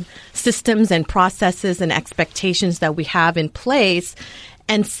kind of systems and processes and expectations that we have in place,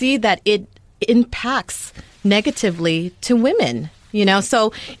 and see that it impacts negatively to women.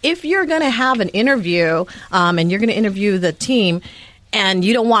 So if you're going to have an interview and you're going to interview the team, and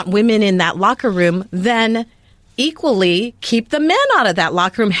you don't want women in that locker room, then equally keep the men out of that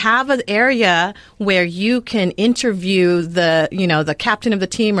locker room. Have an area where you can interview the captain of the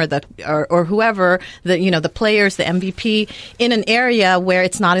team or whoever, the players, the MVP, in an area where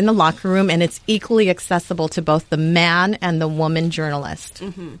it's not in the locker room and it's equally accessible to both the man and the woman journalist.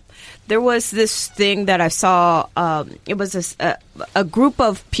 Mm-hmm. There was this thing that I saw. It was a group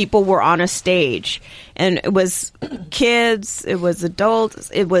of people were on a stage, and it was kids, it was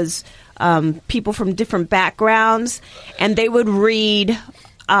adults, it was people from different backgrounds, and they would read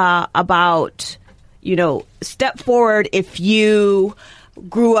about, step forward if you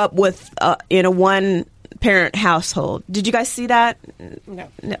grew up with in a one-parent household. Did you guys see that? No.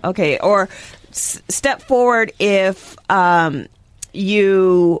 Okay. Or step forward if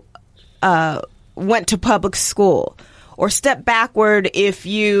you went to public school, or step backward if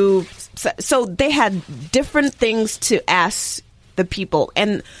you. So they had different things to ask the people,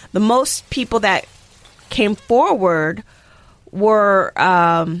 and the most people that came forward were.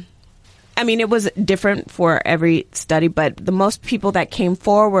 It was different for every study, but the most people that came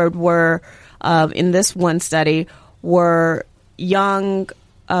forward were, in this one study, were young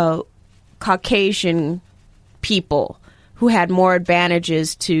Caucasian people who had more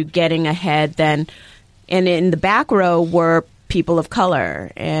advantages to getting ahead than, and in the back row were people of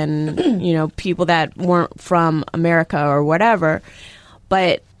color and, people that weren't from America or whatever.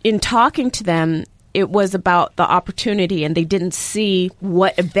 But in talking to them, it was about the opportunity, and they didn't see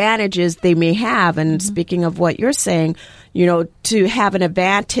what advantages they may have. And speaking of what you're saying, to have an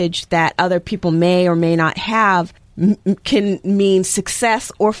advantage that other people may or may not have can mean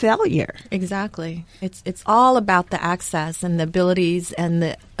success or failure. Exactly. It's all about the access and the abilities and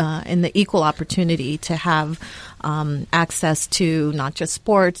the equal opportunity to have access to not just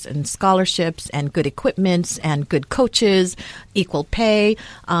sports and scholarships and good equipment and good coaches, equal pay.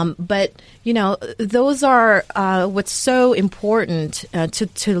 But those are what's so important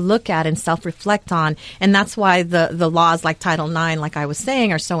to look at and self-reflect on. And that's why the laws like Title IX, like I was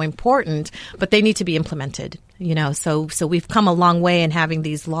saying, are so important, but they need to be implemented. So we've come a long way in having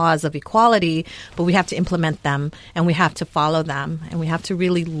these laws of equality, but we have to implement them and we have to follow them and we have to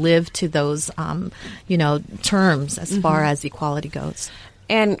really live to those, terms as far as equality goes.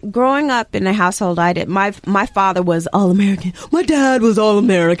 And growing up in the household I did, my father was all-American. My dad was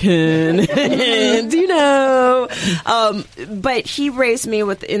all-American. But he raised me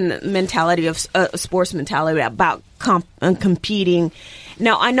in the mentality of sports mentality about competing.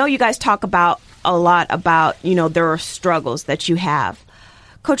 Now, I know you guys talk a lot about, there are struggles that you have.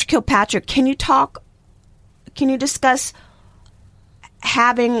 Coach Kilpatrick, can you discuss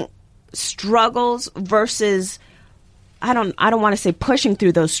having struggles versus, I don't want to say pushing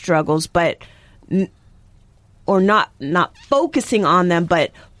through those struggles, but or not focusing on them,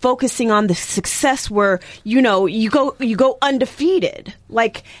 but focusing on the success where you go undefeated.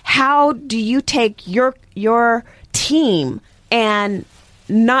 Like, how do you take your team and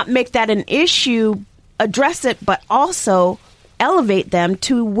not make that an issue, address it, but also elevate them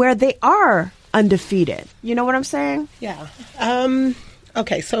to where they are undefeated? You know what I'm saying? Yeah.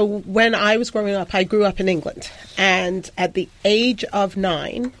 Okay, so when I was growing up, I grew up in England. And at the age of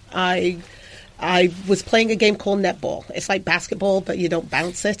 9, I was playing a game called netball. It's like basketball, but you don't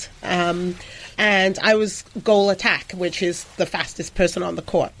bounce it. And I was goal attack, which is the fastest person on the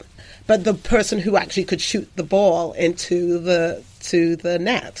court. But the person who actually could shoot the ball into the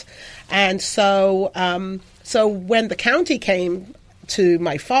net. And so when the county came to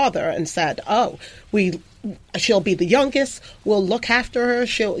my father and said, she'll be the youngest, we'll look after her,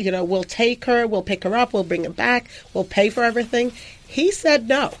 we'll take her, we'll pick her up, we'll bring her back, we'll pay for everything. He said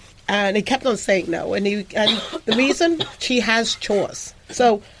no. And he kept on saying no. And the reason, she has chores.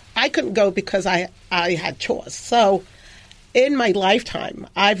 So I couldn't go because I had chores. So in my lifetime,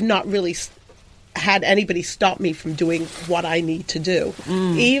 I've not really had anybody stop me from doing what I need to do.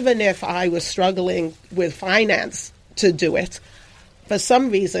 Even if I was struggling with finance to do it, for some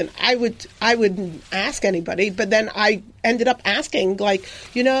reason, I wouldn't ask anybody. But then I ended up asking, like,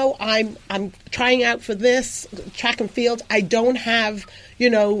 I'm trying out for this track and field. I don't have,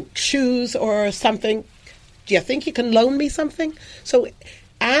 shoes or something. Do you think you can loan me something? So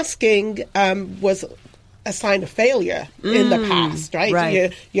asking was a sign of failure in the past, right?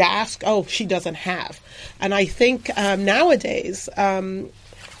 Right. You ask, she doesn't have. And I think nowadays,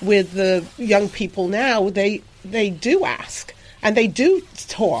 with the young people now, they do ask and they do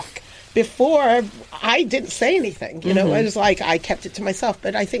talk. before I didn't say anything, you know, it was like I kept it to myself,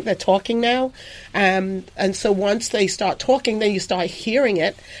 but I think they're talking now. And so once they start talking, then you start hearing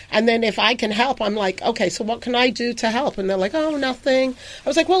it. And then if I can help, I'm like, okay, so what can I do to help? And they're like, oh, nothing. I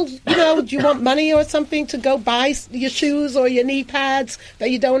was like, well, you know, do you want money or something to go buy your shoes or your knee pads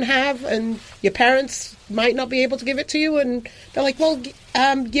that you don't have? And your parents might not be able to give it to you. And they're like, well,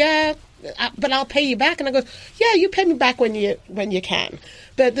 yeah, but I'll pay you back. And I go, yeah, you pay me back when you can.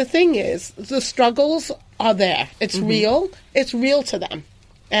 But the thing is, the struggles are there. It's real. It's real to them,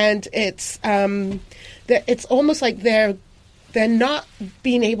 and it's almost like they're not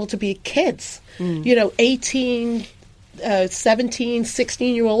being able to be kids. You know, 18, 17,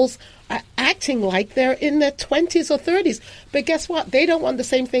 16-year-olds are acting like they're in their 20s or 30s. But guess what? They don't want the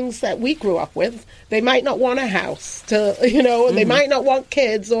same things that we grew up with. They might not want a house, they might not want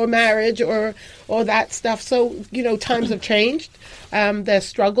kids or marriage or that stuff. So, you know, times have changed. Their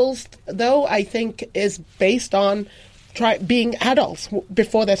struggles, though, I think is based on being adults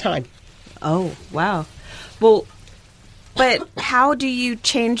before their time. Oh, wow. Well, but how do you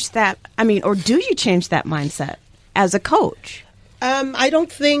change that? I mean, or do you change that mindset as a coach? I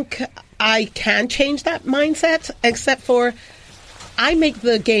don't think I can change that mindset, except for I make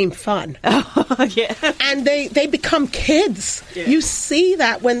the game fun. Oh, yeah. And they become kids. Yeah. You see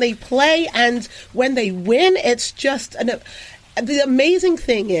that when they play, and when they win, it's just the amazing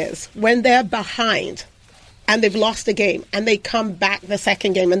thing is when they're behind and they've lost a game and they come back the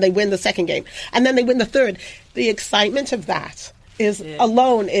second game and they win the second game and then they win the third. The excitement of that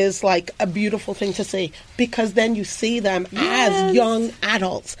alone is like a beautiful thing to see, because then you see them as young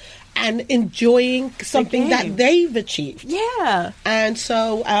adults and enjoying something that they've achieved. Yeah. And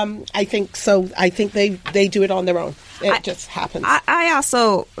so I think they do it on their own. It just happens. I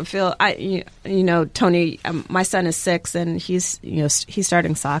also feel you know, Toni, my son is 6 and he's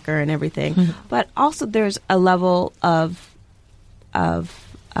starting soccer and everything. But also there's a level of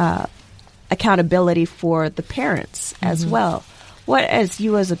accountability for the parents as well. What, as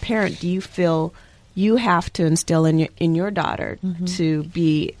a parent, do you feel you have to instill in your daughter to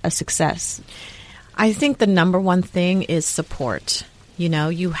be a success? I think the number one thing is support. You know,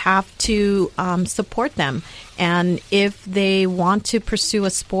 you have to support them. And if they want to pursue a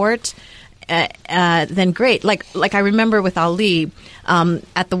sport, then great. Like I remember with Ali,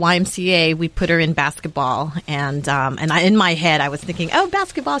 at the YMCA, we put her in basketball, and in my head I was thinking, oh,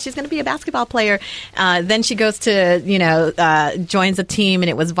 basketball, she's going to be a basketball player. Then she goes to joins a team, and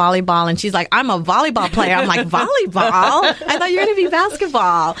it was volleyball, and she's like, I'm a volleyball player. I'm like, volleyball? I thought you were going to be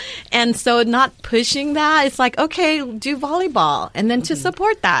basketball. And so not pushing that, it's like, okay, do volleyball, and then to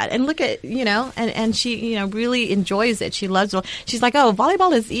support that, and look at and she really enjoys it. She loves it. She's like, oh,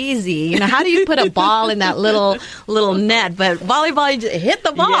 volleyball is easy. How do you put a ball in that little net? But volleyball, you just hit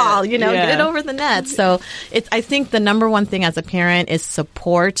the ball, get it over the net. So I think the number one thing as a parent is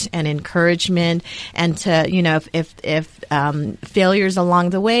support and encouragement, and to, if failures along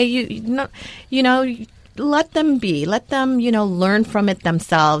the way, let them be, learn from it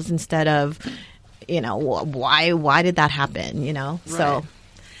themselves instead of, why did that happen, Right. So,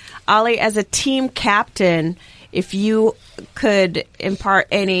 Ali, as a team captain, if you could impart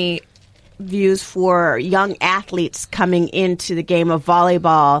any views for young athletes coming into the game of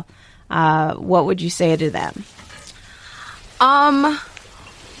volleyball, what would you say to them? Well,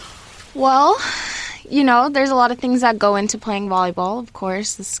 there's a lot of things that go into playing volleyball, of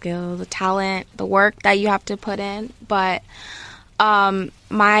course, the skill, the talent, the work that you have to put in. But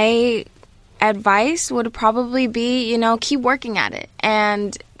my advice would probably be, keep working at it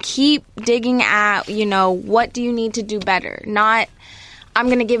and keep digging at, what do you need to do better? Not, I'm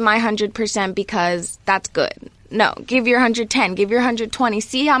going to give my 100% because that's good. No, give your 110, give your 120.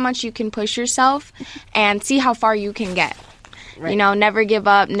 See how much you can push yourself and see how far you can get. Right. Never give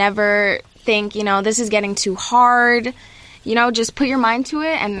up, never think, this is getting too hard. Just put your mind to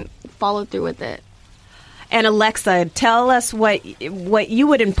it and follow through with it. And Alexah, tell us what you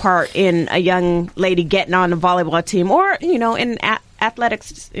would impart in a young lady getting on a volleyball team, or, in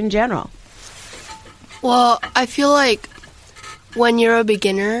athletics in general. Well, I feel like when you're a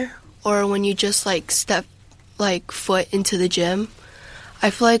beginner, or when you just step foot into the gym, I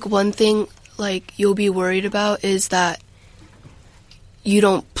feel like one thing you'll be worried about is that you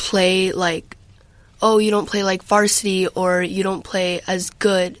don't play varsity, or you don't play as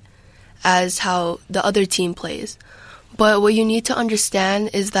good as how the other team plays. But what you need to understand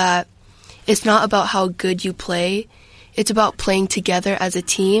is that it's not about how good you play. It's about playing together as a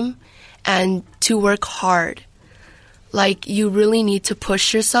team and to work hard. You really need to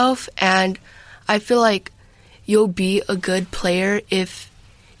push yourself, and I feel like you'll be a good player if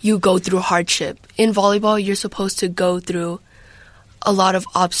you go through hardship. In volleyball, you're supposed to go through a lot of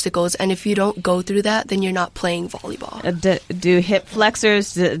obstacles, and if you don't go through that, then you're not playing volleyball. Do hip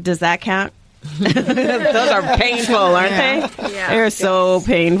flexors, does that count? Those are painful, aren't they? Yeah. They're so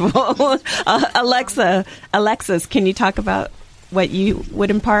painful. Alexus, can you talk about what you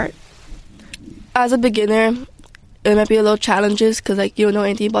would impart? As a beginner, it might be a little challenges because like you don't know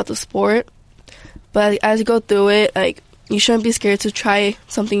anything about the sport. But as you go through it, like you shouldn't be scared to try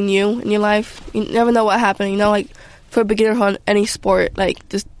something new in your life. You never know what happened. You know, like for a beginner on any sport, like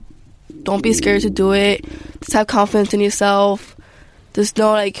just don't be scared to do it. Just have confidence in yourself. Just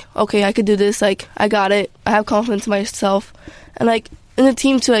know, like, okay, I could do this. Like, I got it. I have confidence in myself. And, like, in the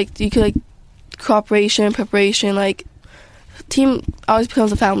team, too, like, you could, like, cooperation, preparation, like, team always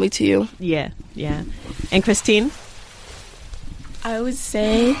becomes a family to you. Yeah, yeah. And Christine? I would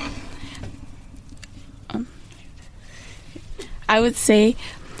say,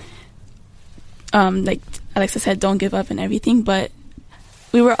 like Alexa said, don't give up and everything, but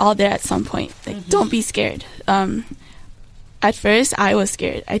we were all there at some point. Like, don't be scared. At first, I was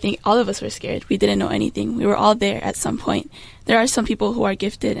scared. I think all of us were scared. We didn't know anything. We were all there at some point. There are some people who are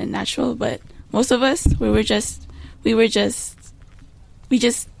gifted and natural, but most of us, we had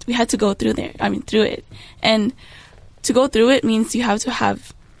to go through through it. And to go through it means you have to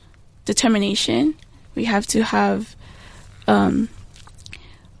have determination. We have to have,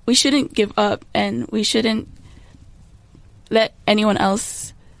 we shouldn't give up, and we shouldn't let anyone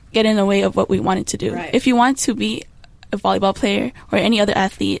else get in the way of what we wanted to do. Right. If you want to be a volleyball player or any other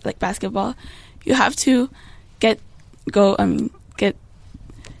athlete like basketball, you have to you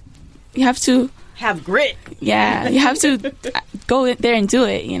have to have grit. Yeah, you have to go in there and do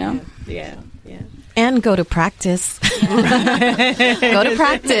it, you know? Yeah. And go to practice. Go to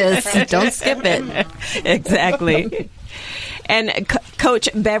practice. Don't skip it. Exactly. And Coach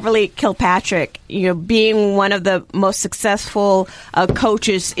Beverly Kilpatrick, being one of the most successful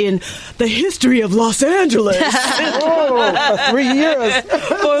coaches in the history of Los Angeles. For 3 years.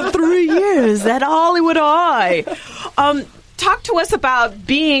 For 3 years at Hollywood High. Talk to us about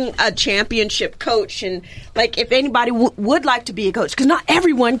being a championship coach, and like if anybody would like to be a coach, because not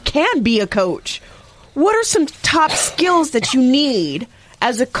everyone can be a coach. What are some top skills that you need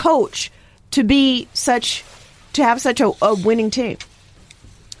as a coach to have such a winning team?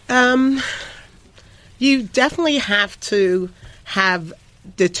 You definitely have to have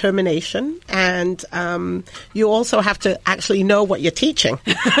determination, and you also have to actually know what you're teaching.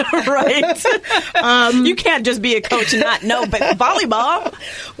 Right. You can't just be a coach and not know but volleyball.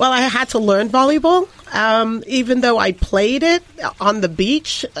 Well, I had to learn volleyball, even though I played it on the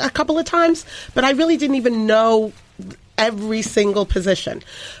beach a couple of times, but I really didn't even know every single position.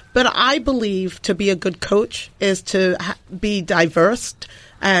 But I believe to be a good coach is to be diverse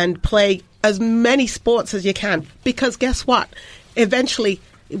and play as many sports as you can. Because guess what? Eventually,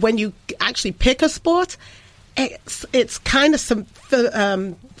 when you actually pick a sport, it's kind of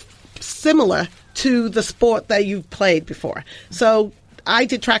similar to the sport that you've played before. So I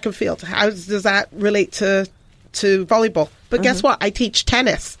did track and field. How does that relate to volleyball? But guess what? I teach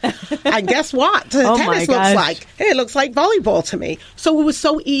tennis. And guess what? Tennis looks like? It looks like volleyball to me. So it was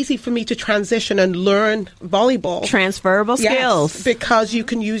so easy for me to transition and learn volleyball. Transferable skills. Yes, because you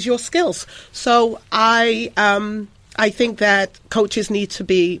can use your skills. So I think that coaches need to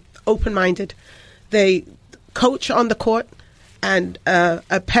be open-minded. They coach on the court, and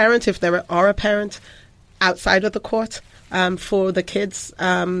a parent, if there are a parent, outside of the court. For the kids,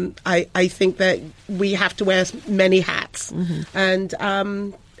 I think that we have to wear many hats, and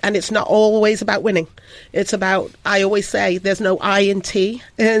it's not always about winning. It's about, I always say, there's no I in T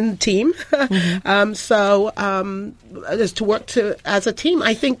in team. So as to work as a team,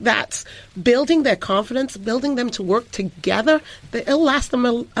 I think that's building their confidence, building them to work together. It'll last them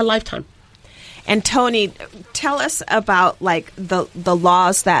a lifetime. And Toni, tell us about like the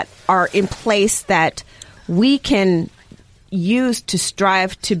laws that are in place that we can use to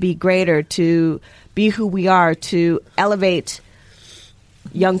strive to be greater, to be who we are, to elevate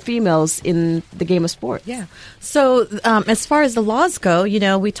young females in the game of sport. Yeah. So as far as the laws go,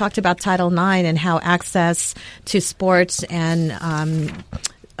 we talked about Title IX and how access to sports and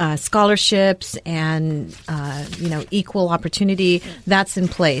scholarships and, equal opportunity, that's in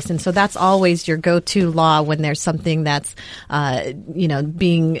place. And so that's always your go-to law when there's something that's,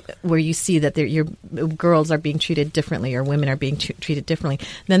 being where you see that your girls are being treated differently or women are being treated differently.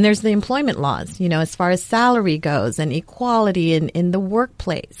 Then there's the employment laws, as far as salary goes and equality in the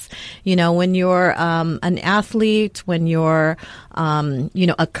workplace. When you're an athlete, when you're,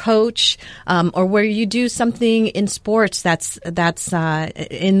 a coach, or where you do something in sports that's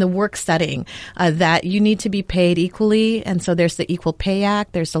in in the work setting, that you need to be paid equally. And so there's the Equal Pay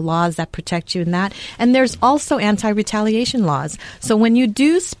Act. There's the laws that protect you in that. And there's also anti-retaliation laws. So when you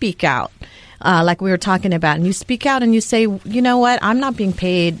do speak out, like we were talking about, and you speak out and you say, you know what, I'm not being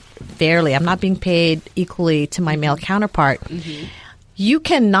paid fairly. I'm not being paid equally to my male counterpart. Mm-hmm. You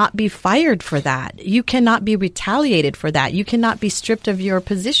cannot be fired for that. You cannot be retaliated for that. You cannot be stripped of your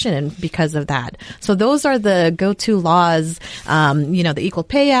position because of that. So those are the go-to laws, the Equal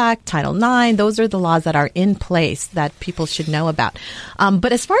Pay Act, Title IX. Those are the laws that are in place that people should know about.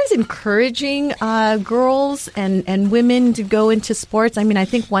 But as far as encouraging girls and women to go into sports, I mean, I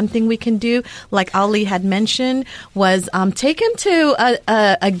think one thing we can do, like Ali had mentioned, was take him to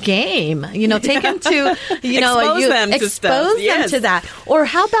a game. Take him to, expose them to that. Or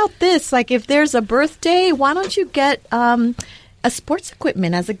how about this? Like, if there's a birthday, why don't you get a sports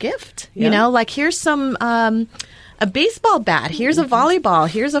equipment as a gift? Yeah. Like, here's some a baseball bat, here's a volleyball,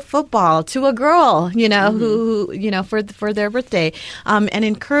 here's a football to a girl, who for their birthday, and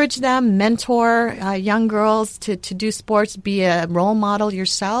encourage them, mentor young girls to do sports, be a role model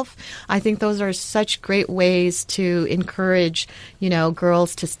yourself. I think those are such great ways to encourage,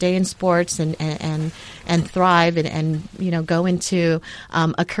 girls to stay in sports and thrive and go into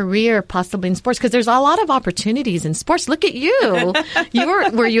a career possibly in sports, because there's a lot of opportunities in sports. Look at you.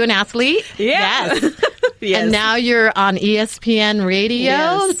 Were you an athlete? Yes. Yes. And now you're on ESPN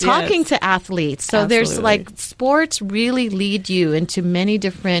radio talking to athletes. So there's sports really lead you into many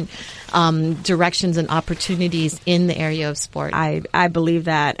different directions and opportunities in the area of sport. I believe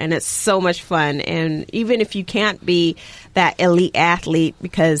that, and it's so much fun. And even if you can't be that elite athlete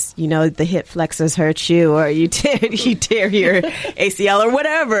because the hip flexors hurt you, or you tear your ACL or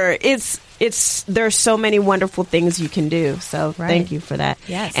whatever, there's so many wonderful things you can do. So Thank you for that.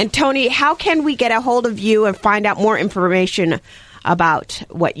 Yes. And Toni, how can we get a hold of you and find out more information about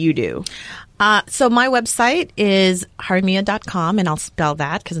what you do? So my website is jaramilla.com, and I'll spell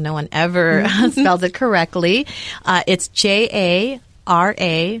that because no one ever spells it correctly. It's JARAMILLA,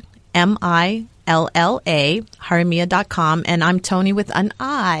 jaramilla.com, and I'm Toni with an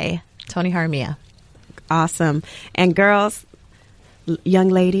I, Toni Jaramilla. Awesome. And girls, young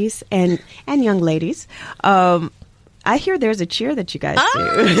ladies and young ladies, I hear there's a cheer that you guys do.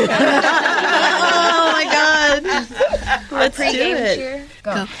 Oh my God. Let's do it. Cheer.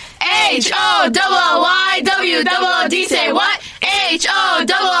 Go. HOLLYWOOD, say what?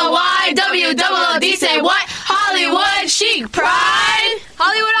 HOLLYWOOD, say what? Hollywood chic pride.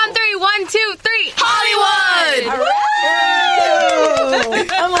 Hollywood on 3. 1, 2, 3. Hollywood. All right.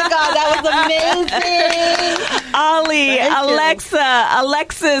 Oh my God, that was amazing. Ali, Alexah,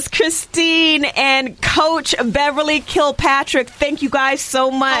 Alexus, Christine, and Coach Beverly Kilpatrick, thank you guys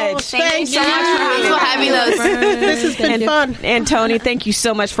so much. Thank you so much for having us. This has been fun. And Toni, thank you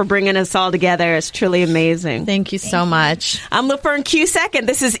so much for bringing us all together. It's truly amazing. Thank you so much. I'm LaFern Cusack, and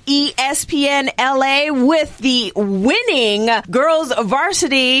this is ESPN LA with the winning girls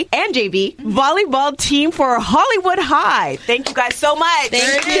varsity and JV volleyball team for Hollywood High. Thank you guys so much.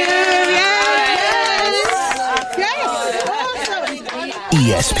 Thank you. Yes. Awesome.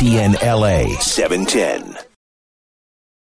 ESPN LA 710.